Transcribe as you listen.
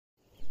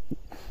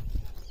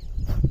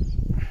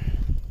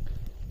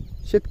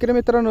शेतकरी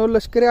मित्रांनो,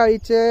 लष्करी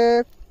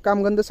अळीचे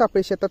कामगंध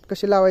सापळे शेतात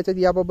कसे लावायचे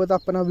याबाबत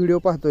आपण हा व्हिडिओ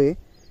पाहतोय।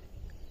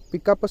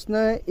 पिकापासून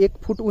 1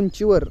 फूट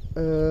उंचीवर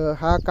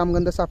हा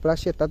कामगंध सापळा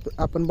शेतात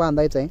आपण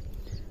बांधायचा आहे।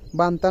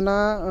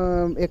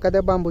 बांधताना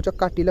एखाद्या बांबूच्या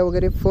काठीला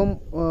वगैरे फम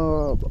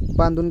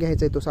बांधून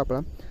घ्यायचा आहे तो सापळा।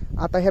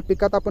 आता ह्या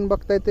पिकात आपण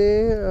बघताय ते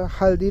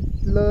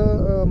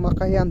हळदीतलं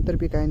मका हे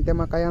आंतरपीक आहे आणि त्या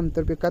मका या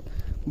आंतरपिकात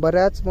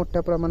बऱ्याच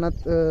मोठ्या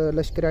प्रमाणात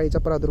लष्करी अळीचा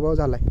प्रादुर्भाव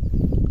झाला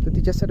आहे। तर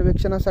तिच्या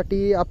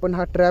सर्वेक्षणासाठी आपण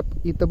हा ट्रॅप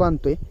इथं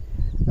बांधतोय।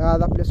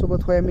 आज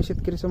आपल्यासोबत होया मी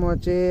शेतकरी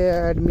समूहाचे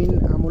ॲडमिन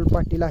अमोल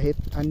पाटील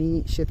आहेत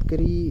आणि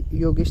शेतकरी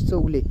योगेश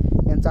चौगले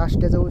यांचा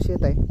आष्ट्याजवळ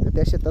शेत आहे। तर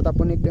त्या शेतात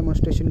आपण एक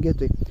डेमॉन्स्ट्रेशन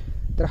घेतोय।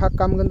 तर हा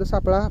कामगंध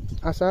सापळा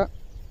असा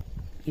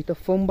इथं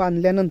फम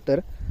बांधल्यानंतर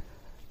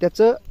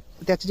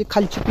त्याची जी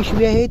खालची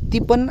पिशवी आहे ती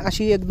पण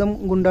अशी एकदम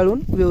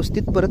गुंडाळून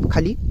व्यवस्थित परत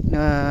खाली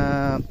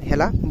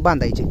ह्याला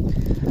बांधायची।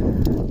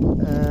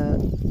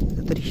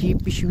 तर ही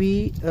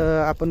पिशवी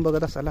आपण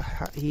बघत असाल,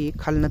 ही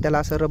खालनं त्याला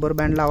असं रबर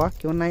बँड लावा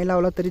किंवा नाही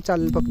लावला तरी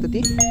चालेल, फक्त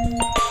ती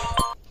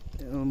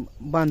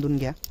बांधून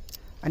घ्या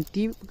आणि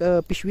ती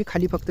पिशवी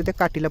खाली फक्त त्या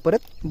काठीला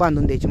परत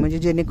बांधून द्यायची, म्हणजे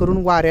जेणेकरून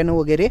वाऱ्यानं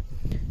वगैरे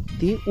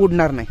ती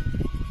उडणार नाही।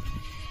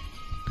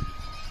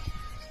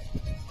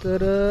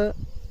 तर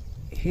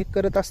हे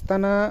करत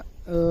असताना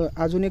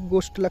अजून एक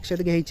गोष्ट लक्षात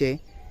घ्यायची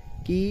आहे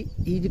की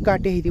ही जी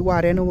काठी आहे ती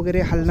वाऱ्यानं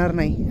वगैरे हलणार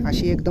नाही,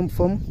 अशी एकदम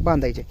फर्म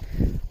बांधायची।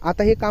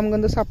 आता हे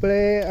कामगंध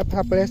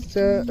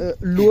सापळ्याचं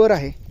लुअर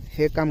आहे।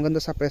 हे कामगंध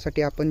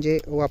सापळ्यासाठी आपण जे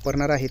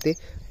वापरणार आहे ते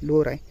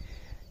लुअर आहे।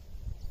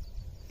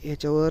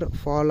 याच्यावर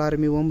फॉल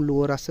आर्मीवर्म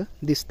लुअर असं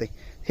दिसतंय।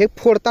 हे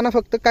फोडताना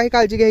फक्त काही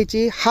काळजी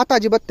घ्यायची, हात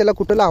अजिबात त्याला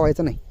कुठं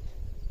लावायचं नाही।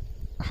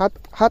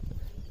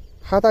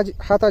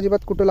 हात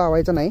अजिबात कुठं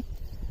लावायचं नाही।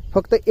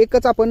 फक्त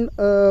एकच आपण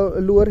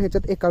लुअर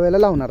ह्याच्यात एका वेळेला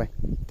लावणार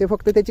आहे। ते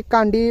फक्त त्याची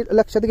कांडी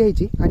लक्षात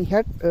घ्यायची आणि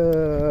ह्या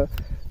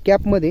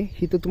कॅपमध्ये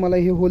इथं तुम्हाला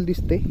हे होल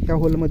दिसते, ह्या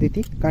होलमध्ये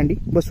ती कांडी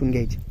बसून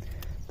घ्यायची।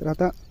 तर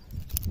आता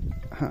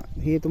हां,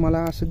 हे तुम्हाला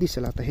असं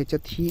दिसेल। आता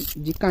ह्याच्यात ही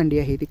जी कांडी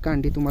आहे ती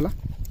कांडी तुम्हाला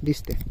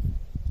दिसते,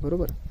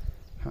 बरोबर?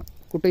 हां,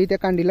 कुठेही त्या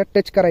कांडीला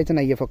टच करायचं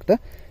नाही आहे, फक्त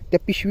त्या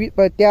पिशवी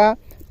त्या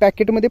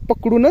पॅकेटमध्ये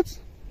पकडूनच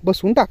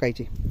बसवून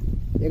टाकायची।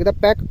 एकदा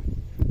पॅक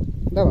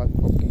दाबा,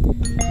 ओके।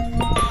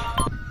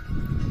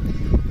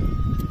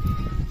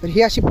 तर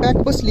ही अशी पॅक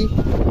बसली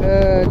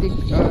ती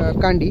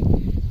कांडी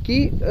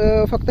की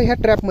फक्त ह्या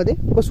ट्रॅपमध्ये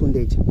बसवून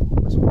द्यायची।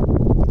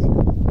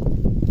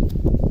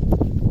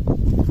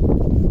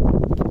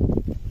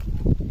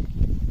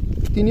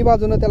 तिन्ही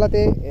बाजूनं त्याला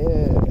ते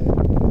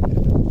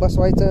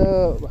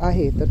बसवायचं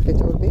आहे, तर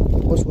त्याच्यावर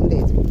ते बसवून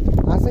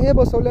द्यायचं। असं हे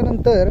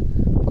बसवल्यानंतर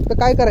फक्त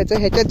काय करायचं,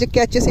 ह्याच्यात जे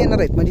कॅचेस येणार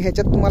आहेत, म्हणजे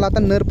ह्याच्यात तुम्हाला आता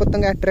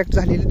नरपतंग अट्रॅक्ट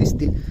झालेले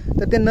दिसतील,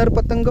 तर ते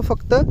नरपतंग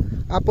फक्त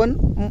आपण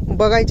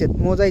बघायचेत,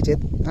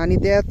 मोजायचेत आणि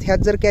ह्यात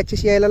जर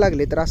कॅचेस यायला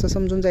लागले तर असं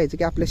समजून जायचं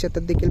की आपल्या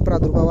शेतात देखील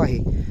प्रादुर्भाव आहे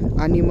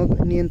आणि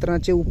मग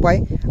नियंत्रणाचे उपाय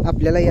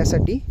आपल्याला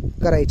यासाठी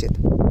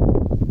करायचेत।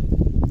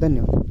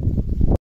 धन्यवाद।